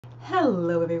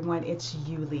Hello, everyone. It's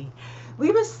Yuli. We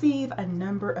receive a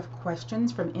number of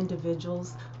questions from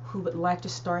individuals who would like to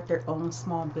start their own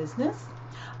small business.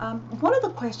 One of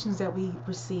the questions that we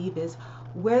receive is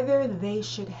whether they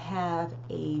should have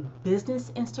a business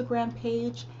Instagram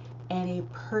page and a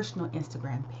personal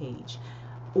Instagram page,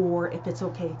 or if it's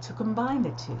okay to combine the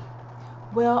two.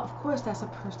 Well, of course, that's a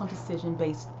personal decision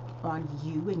based on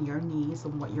you and your needs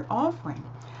and what you're offering.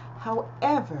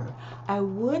 However, I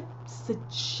would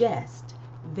suggest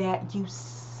that you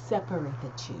separate the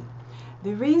two.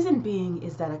 The reason being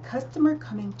is that a customer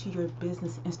coming to your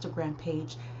business Instagram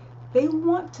page, they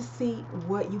want to see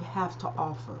what you have to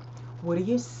offer. What are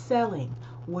you selling?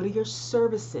 What are your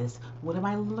services? What am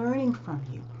I learning from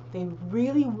you? They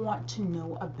really want to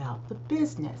know about the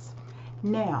business.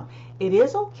 Now, it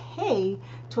is okay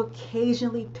to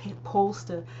occasionally post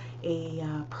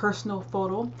a personal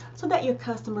photo so that your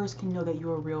customers can know that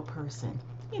you're a real person.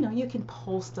 You can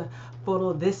post a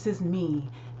photo, this is me,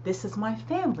 this is my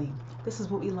family, this is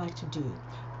what we like to do.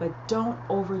 But don't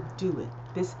overdo it.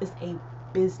 This is a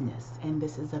business and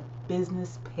this is a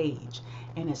business page.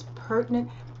 And it's pertinent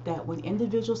that when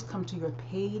individuals come to your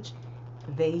page,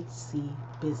 they see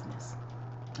business.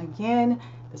 Again,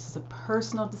 this is a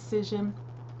personal decision,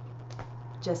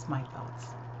 just my thoughts.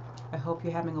 I hope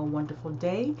you're having a wonderful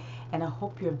day and I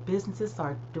hope your businesses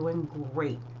are doing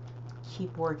great.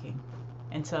 Keep working.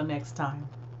 Until next time,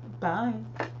 bye.